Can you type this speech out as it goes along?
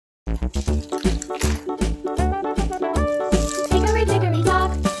Hickory dickory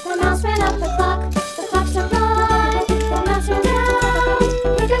dock, the mouse ran up the clock. The clock struck one, the mouse ran down.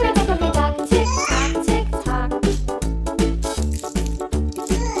 Hickory dickory dock, tick tock, tick tock.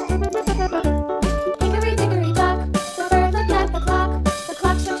 Hickory dickory dock, the bird looked at the clock. The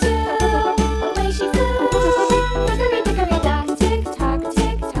clock struck two, away she flew. Hickory dickory dock, tick tock,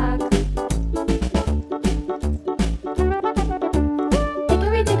 tick tock.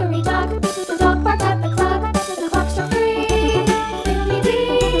 Hickory dickory dock, the dog barked at the clock. The clock struck three, fiddly-dee.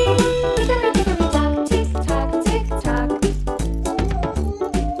 Hickory dickory dock, tick tock, tick tock.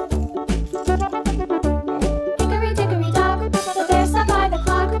 Hickory dickory dock, the bear sat by the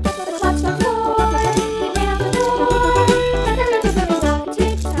clock. The clock struck four, he ran out the door. Hickory dickory dock,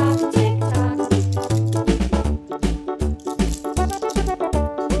 tick tock, tick tock.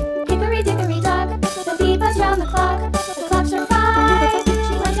 Hickory dickory dock, the bee buzzed round the clock. The clock struck five,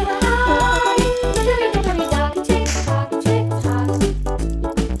 she went to the hive. Hickory dickory dock, tick tock, tick tock.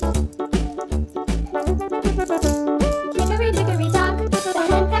 Hickory dickory dock, the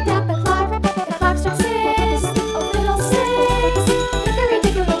hen pecked at the clock. The clock struck six, oh little six. Hickory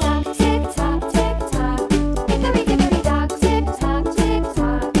dickory dock, tick tock, tick tock. Hickory dickory dock, tick tock, tick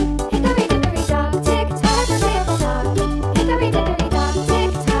tock. Hickory dickory dock, tick tock, tick tock. Hickory dickory dock,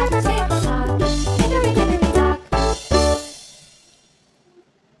 tick tock, tick tock. Hickory dickory dock.